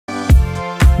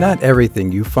Not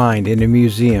everything you find in a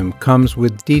museum comes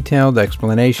with detailed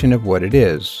explanation of what it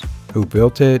is, who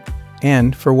built it,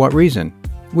 and for what reason.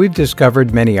 We've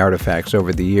discovered many artifacts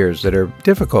over the years that are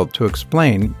difficult to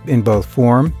explain in both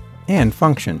form and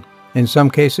function. In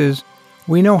some cases,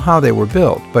 we know how they were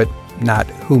built, but not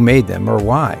who made them or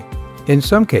why. In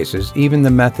some cases, even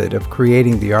the method of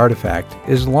creating the artifact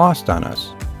is lost on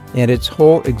us, and its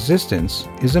whole existence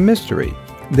is a mystery.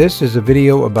 This is a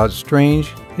video about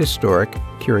strange, historic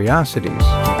curiosities.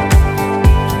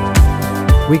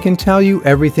 We can tell you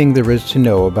everything there is to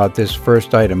know about this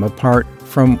first item apart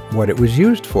from what it was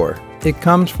used for. It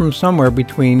comes from somewhere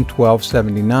between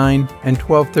 1279 and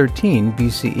 1213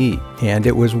 BCE, and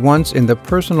it was once in the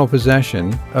personal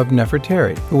possession of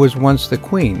Nefertari, who was once the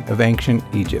queen of ancient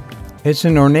Egypt. It's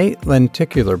an ornate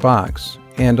lenticular box,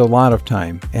 and a lot of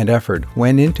time and effort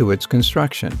went into its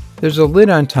construction. There's a lid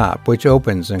on top which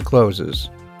opens and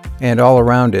closes, and all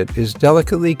around it is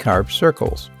delicately carved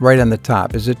circles. Right on the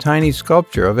top is a tiny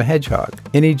sculpture of a hedgehog.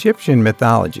 In Egyptian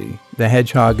mythology, the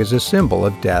hedgehog is a symbol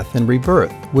of death and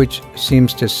rebirth, which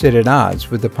seems to sit at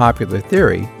odds with the popular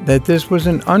theory that this was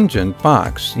an unguent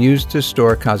box used to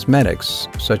store cosmetics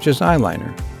such as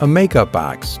eyeliner. A makeup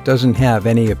box doesn't have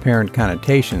any apparent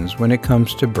connotations when it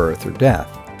comes to birth or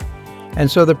death, and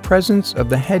so the presence of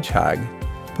the hedgehog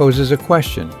poses a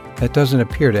question that doesn't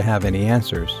appear to have any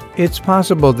answers. It's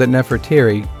possible that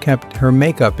Nefertari kept her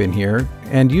makeup in here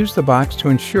and used the box to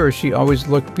ensure she always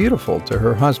looked beautiful to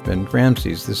her husband,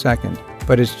 Ramses II.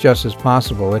 But it's just as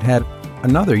possible it had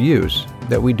another use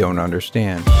that we don't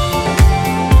understand.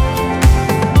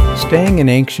 Staying in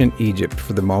ancient Egypt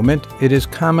for the moment, it is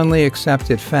commonly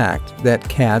accepted fact that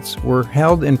cats were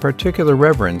held in particular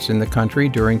reverence in the country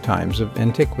during times of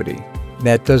antiquity.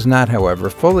 That does not,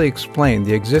 however, fully explain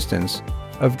the existence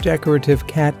of decorative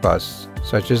cat busts,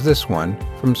 such as this one,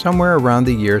 from somewhere around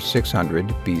the year 600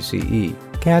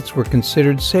 BCE. Cats were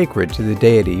considered sacred to the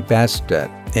deity Bastet,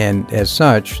 and as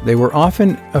such, they were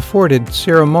often afforded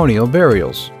ceremonial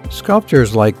burials.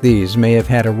 Sculptures like these may have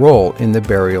had a role in the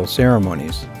burial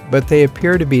ceremonies, but they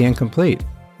appear to be incomplete.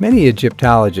 Many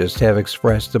Egyptologists have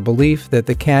expressed the belief that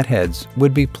the cat heads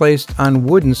would be placed on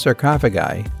wooden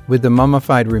sarcophagi with the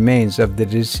mummified remains of the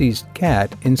deceased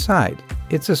cat inside.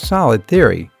 It's a solid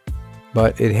theory,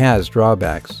 but it has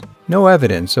drawbacks. No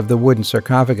evidence of the wooden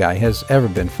sarcophagi has ever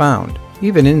been found,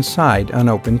 even inside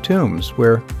unopened tombs,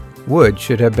 where wood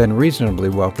should have been reasonably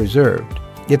well preserved.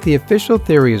 If the official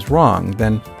theory is wrong,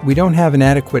 then we don't have an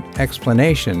adequate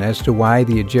explanation as to why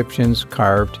the Egyptians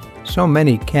carved so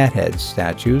many cat head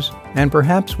statues, and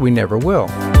perhaps we never will.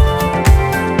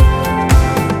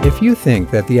 If you think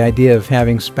that the idea of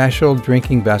having special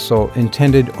drinking vessel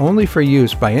intended only for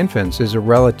use by infants is a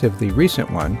relatively recent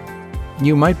one,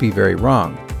 you might be very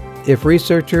wrong. If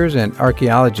researchers and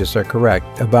archaeologists are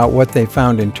correct about what they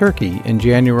found in Turkey in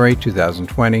January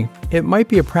 2020, it might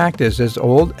be a practice as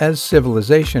old as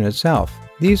civilization itself.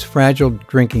 These fragile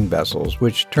drinking vessels,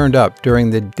 which turned up during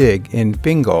the dig in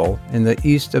Bingöl in the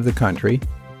east of the country,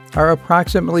 are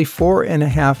approximately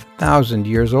 4,500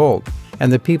 years old,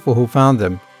 and the people who found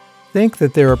them think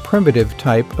that they're a primitive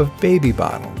type of baby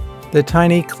bottle. The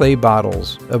tiny clay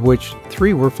bottles, of which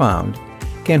 3 were found,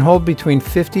 can hold between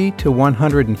 50 to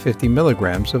 150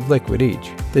 milligrams of liquid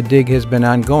each. The dig has been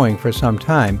ongoing for some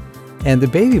time, and the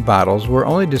baby bottles were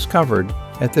only discovered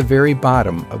at the very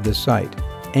bottom of the site.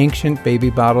 Ancient baby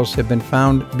bottles have been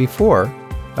found before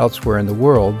elsewhere in the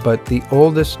world, but the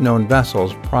oldest known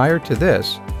vessels prior to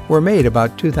this were made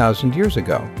about 2,000 years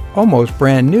ago, almost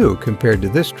brand new compared to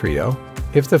this trio.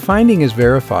 If the finding is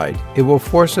verified, it will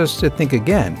force us to think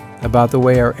again about the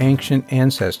way our ancient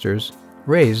ancestors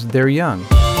raised their young.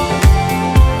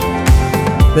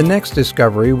 The next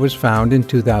discovery was found in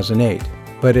 2008,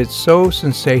 but it's so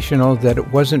sensational that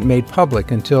it wasn't made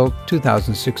public until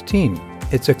 2016.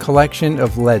 It's a collection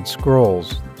of lead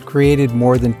scrolls created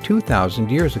more than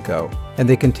 2,000 years ago, and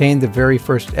they contain the very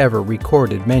first ever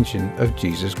recorded mention of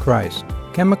Jesus Christ.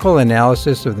 Chemical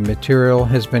analysis of the material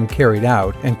has been carried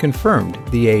out and confirmed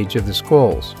the age of the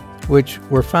scrolls, which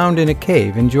were found in a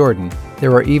cave in Jordan.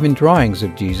 There are even drawings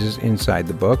of Jesus inside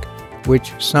the book,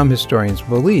 which some historians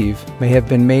believe may have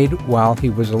been made while he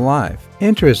was alive.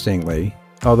 Interestingly,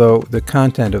 although the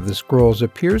content of the scrolls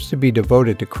appears to be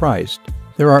devoted to Christ,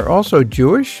 there are also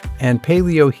Jewish and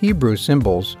Paleo-Hebrew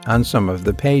symbols on some of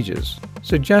the pages,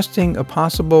 suggesting a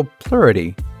possible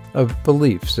plurality of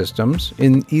belief systems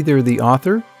in either the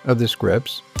author of the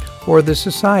scripts or the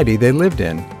society they lived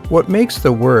in. What makes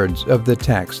the words of the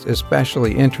text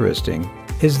especially interesting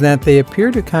is that they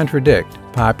appear to contradict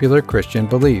popular Christian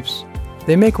beliefs.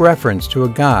 They make reference to a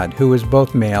God who is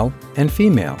both male and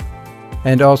female,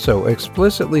 and also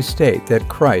explicitly state that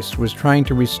Christ was trying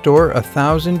to restore a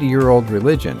 1,000-year-old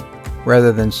religion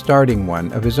rather than starting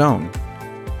one of his own.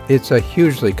 It's a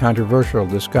hugely controversial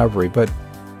discovery, but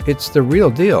it's the real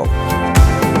deal.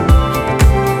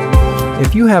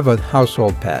 If you have a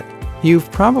household pet,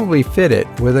 you've probably fit it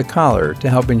with a collar to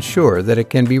help ensure that it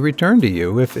can be returned to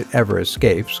you if it ever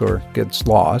escapes or gets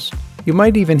lost. You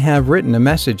might even have written a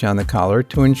message on the collar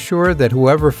to ensure that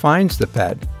whoever finds the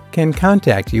pet can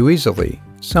contact you easily.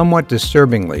 Somewhat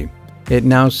disturbingly, it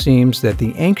now seems that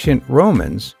the ancient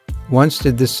Romans once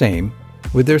did the same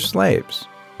with their slaves.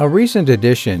 A recent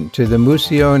addition to the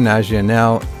Museo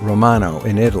Nazionale Romano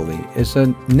in Italy is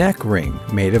a neck ring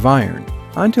made of iron,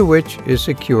 onto which is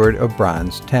secured a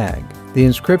bronze tag. The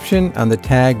inscription on the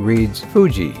tag reads,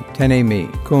 Fugi,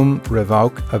 tenemi, cum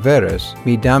revoc averis,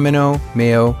 mi domino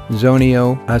meo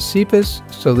zonio accipis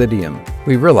solidium.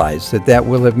 We realize that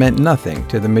will have meant nothing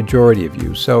to the majority of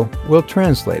you, so we'll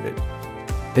translate it.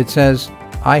 It says,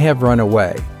 I have run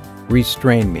away,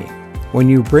 restrain me. When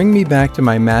you bring me back to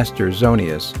my master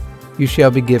Zonius, you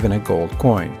shall be given a gold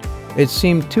coin. It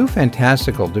seemed too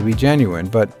fantastical to be genuine,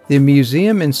 but the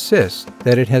museum insists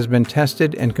that it has been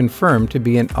tested and confirmed to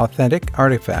be an authentic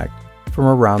artifact from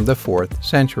around the 4th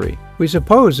century. We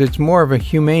suppose it's more of a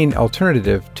humane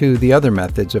alternative to the other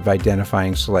methods of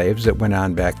identifying slaves that went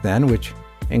on back then, which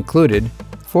included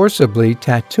forcibly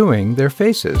tattooing their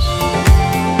faces.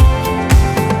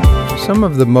 Some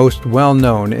of the most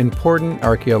well-known important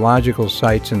archaeological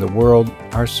sites in the world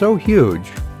are so huge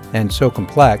and so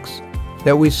complex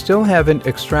that we still haven't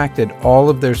extracted all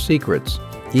of their secrets,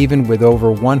 even with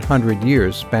over 100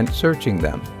 years spent searching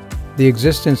them. The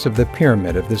existence of the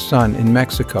Pyramid of the Sun in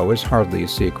Mexico is hardly a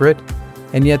secret,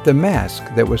 and yet the mask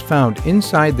that was found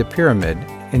inside the pyramid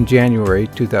in January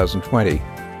 2020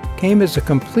 came as a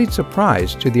complete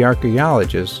surprise to the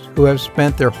archaeologists who have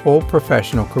spent their whole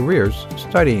professional careers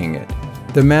studying it.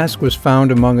 The mask was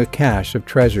found among a cache of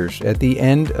treasures at the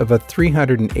end of a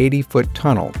 380-foot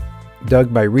tunnel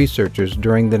dug by researchers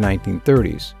during the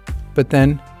 1930s, but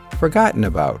then forgotten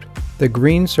about. The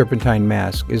green serpentine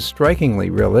mask is strikingly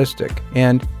realistic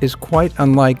and is quite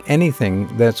unlike anything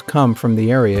that's come from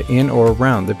the area in or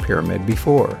around the pyramid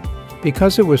before.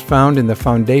 Because it was found in the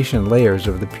foundation layers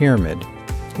of the pyramid,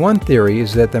 one theory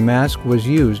is that the mask was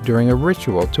used during a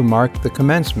ritual to mark the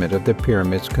commencement of the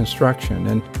pyramid's construction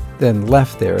and then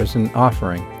left there as an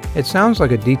offering. It sounds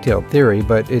like a detailed theory,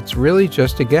 but it's really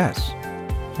just a guess.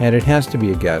 And it has to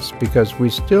be a guess because we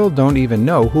still don't even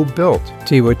know who built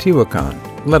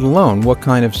Teotihuacan, let alone what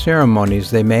kind of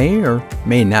ceremonies they may or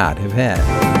may not have had.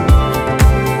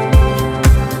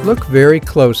 Look very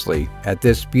closely at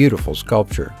this beautiful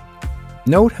sculpture.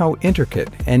 Note how intricate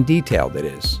and detailed it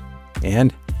is,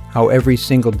 and how every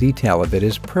single detail of it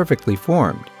is perfectly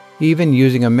formed. Even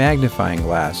using a magnifying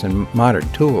glass and modern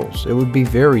tools, it would be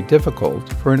very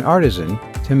difficult for an artisan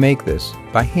to make this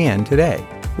by hand today.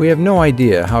 We have no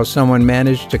idea how someone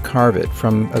managed to carve it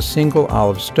from a single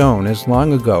olive stone as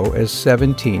long ago as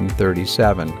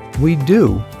 1737. We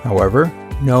do, however,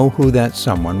 know who that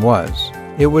someone was.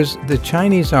 It was the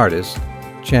Chinese artist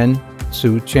Chen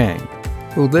Tzu-Chang,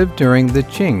 who lived during the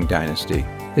Qing dynasty.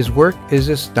 His work is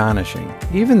astonishing.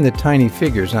 Even the tiny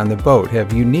figures on the boat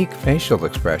have unique facial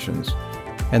expressions,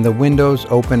 and the windows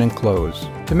open and close.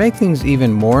 To make things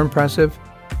even more impressive,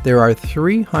 there are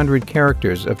 300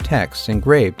 characters of text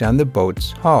engraved on the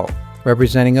boat's hull,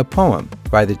 representing a poem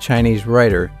by the Chinese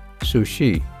writer Su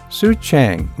Shi.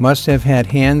 Tzu-Chang must have had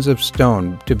hands of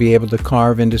stone to be able to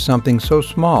carve into something so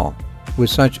small with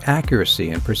such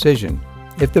accuracy and precision.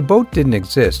 If the boat didn't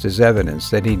exist as evidence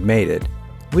that he'd made it,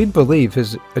 we'd believe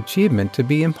his achievement to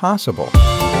be impossible.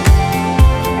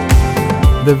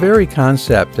 The very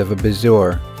concept of a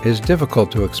bezoar is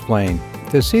difficult to explain.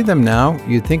 To see them now,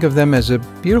 you'd think of them as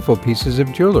beautiful pieces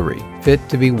of jewelry, fit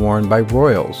to be worn by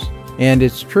royals. And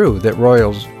it's true that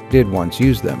royals did once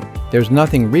use them. There's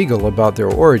nothing regal about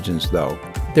their origins, though.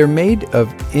 They're made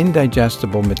of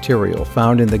indigestible material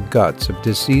found in the guts of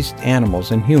deceased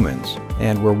animals and humans,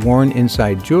 and were worn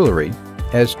inside jewelry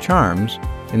as charms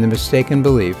in the mistaken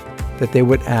belief that they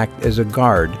would act as a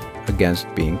guard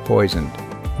against being poisoned.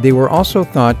 They were also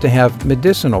thought to have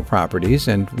medicinal properties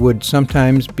and would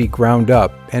sometimes be ground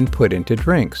up and put into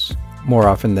drinks. More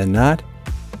often than not,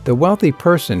 the wealthy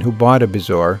person who bought a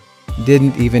bezoar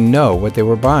didn't even know what they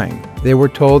were buying. They were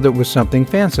told it was something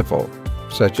fanciful,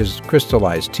 such as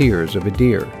crystallized tears of a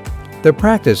deer. The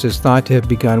practice is thought to have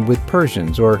begun with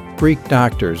Persians or Greek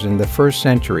doctors in the 1st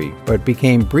century, but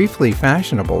became briefly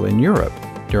fashionable in Europe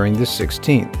during the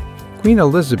 16th. Queen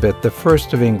Elizabeth I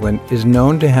of England is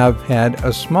known to have had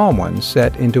a small one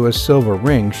set into a silver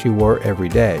ring she wore every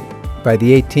day. By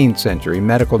the 18th century,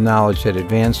 medical knowledge had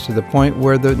advanced to the point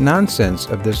where the nonsense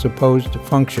of the supposed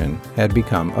function had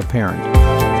become apparent.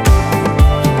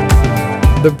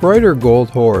 The Broider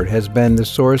Gold hoard has been the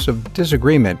source of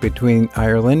disagreement between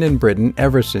Ireland and Britain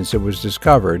ever since it was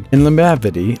discovered in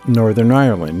Limavady, Northern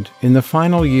Ireland, in the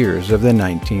final years of the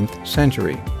 19th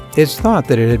century. It's thought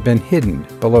that it had been hidden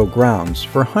below grounds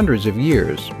for hundreds of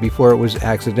years before it was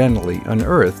accidentally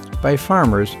unearthed by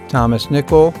farmers Thomas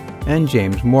Nichol and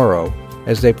James Morrow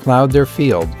as they plowed their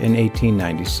field in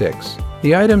 1896.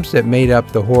 The items that made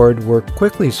up the hoard were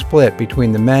quickly split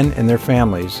between the men and their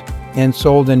families and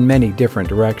sold in many different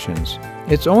directions.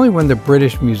 It's only when the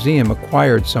British Museum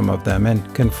acquired some of them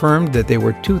and confirmed that they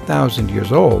were 2,000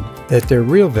 years old that their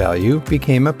real value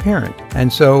became apparent.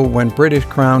 And so when British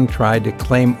Crown tried to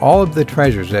claim all of the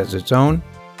treasures as its own,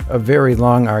 a very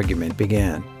long argument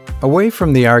began. Away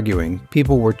from the arguing,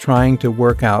 people were trying to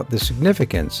work out the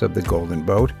significance of the Golden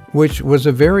Boat, which was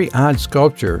a very odd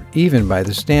sculpture even by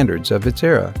the standards of its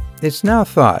era. It's now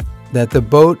thought that the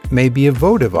boat may be a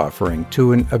votive offering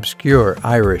to an obscure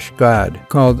Irish god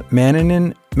called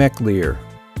Manannán Mac Lir,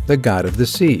 the god of the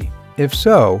sea. If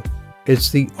so,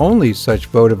 it's the only such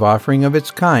votive offering of its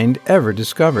kind ever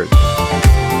discovered.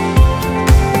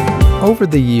 Over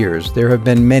the years, there have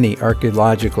been many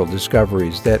archaeological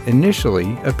discoveries that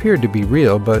initially appeared to be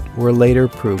real but were later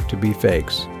proved to be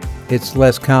fakes. It's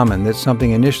less common that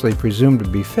something initially presumed to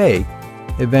be fake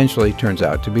eventually turns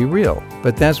out to be real.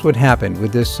 But that's what happened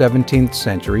with this 17th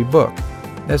century book.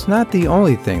 That's not the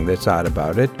only thing that's odd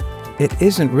about it. It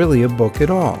isn't really a book at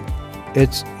all.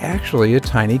 It's actually a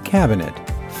tiny cabinet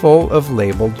full of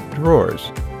labeled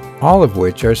drawers, all of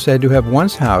which are said to have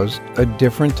once housed a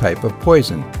different type of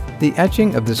poison. The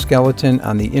etching of the skeleton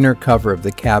on the inner cover of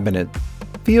the cabinet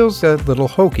feels a little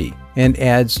hokey and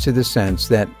adds to the sense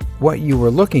that what you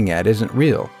were looking at isn't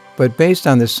real. But based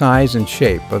on the size and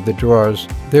shape of the drawers,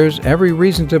 there's every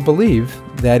reason to believe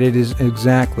that it is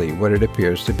exactly what it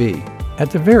appears to be.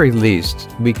 At the very least,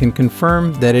 we can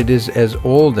confirm that it is as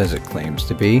old as it claims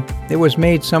to be. It was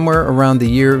made somewhere around the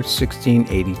year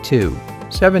 1682.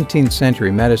 17th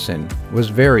century medicine was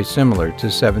very similar to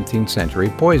 17th century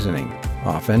poisoning.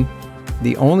 Often,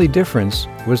 the only difference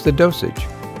was the dosage.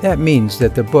 That means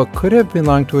that the book could have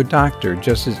belonged to a doctor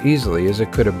just as easily as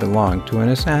it could have belonged to an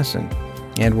assassin,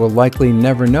 and will likely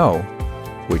never know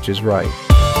which is right.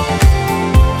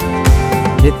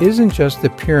 It isn't just the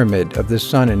Pyramid of the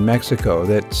Sun in Mexico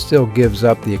that still gives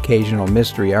up the occasional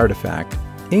mystery artifact.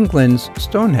 England's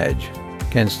Stonehenge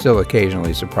can still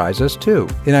occasionally surprise us too.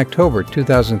 In October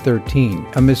 2013,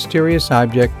 a mysterious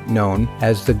object known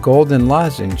as the Golden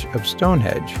Lozenge of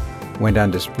Stonehenge went on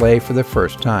display for the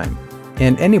first time.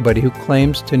 And anybody who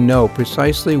claims to know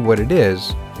precisely what it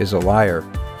is a liar.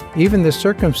 Even the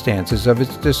circumstances of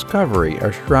its discovery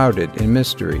are shrouded in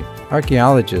mystery.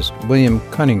 Archaeologist William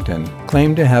Cunnington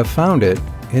claimed to have found it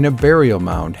in a burial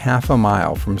mound half a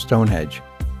mile from Stonehenge,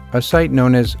 a site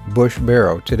known as Bush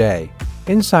Barrow today.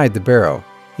 Inside the barrow,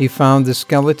 he found the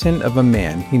skeleton of a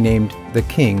man he named the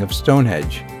King of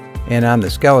Stonehenge, and on the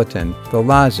skeleton, the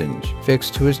lozenge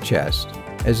fixed to his chest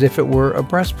as if it were a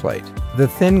breastplate. The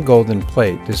thin golden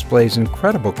plate displays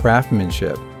incredible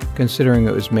craftsmanship, considering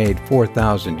it was made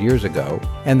 4,000 years ago,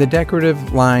 and the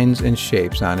decorative lines and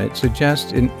shapes on it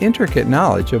suggest an intricate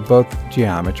knowledge of both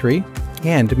geometry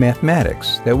and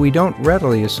mathematics that we don't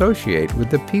readily associate with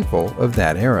the people of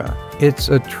that era. It's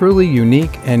a truly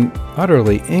unique and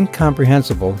utterly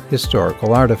incomprehensible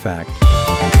historical artifact.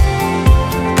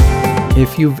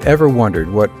 If you've ever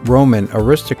wondered what Roman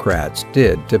aristocrats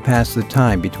did to pass the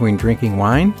time between drinking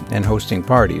wine and hosting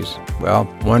parties,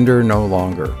 well, wonder no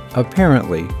longer.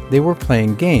 Apparently, they were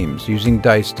playing games using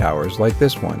dice towers like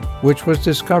this one, which was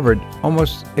discovered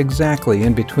almost exactly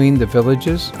in between the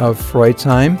villages of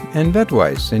Freudsheim and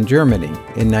Wedweis in Germany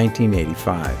in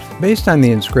 1985. Based on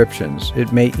the inscriptions,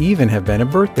 it may even have been a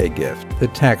birthday gift. The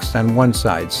text on one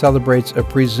side celebrates a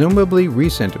presumably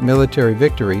recent military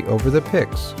victory over the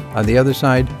Picts. On the other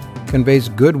side, conveys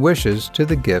good wishes to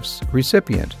the gift's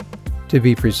recipient. To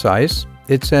be precise,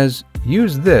 it says,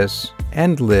 "Use this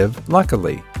and live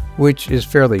luckily," which is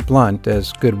fairly blunt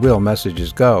as goodwill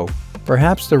messages go.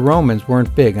 Perhaps the Romans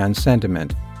weren't big on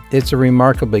sentiment. It's a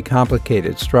remarkably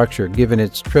complicated structure given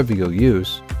its trivial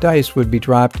use. Dice would be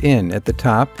dropped in at the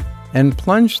top and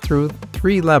plunged through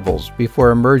 3 levels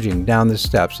before emerging down the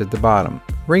steps at the bottom,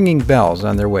 ringing bells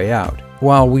on their way out.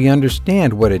 While we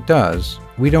understand what it does,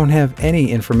 we don't have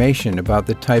any information about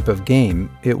the type of game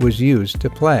it was used to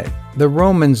play. The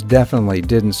Romans definitely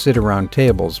didn't sit around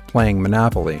tables playing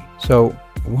Monopoly. So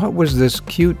what was this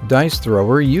cute dice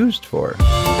thrower used for?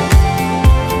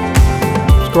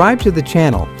 Subscribe to the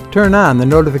channel turn on the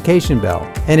notification bell,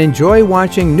 and enjoy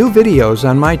watching new videos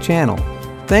on my channel.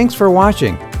 Thanks for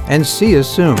watching, and see you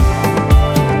soon.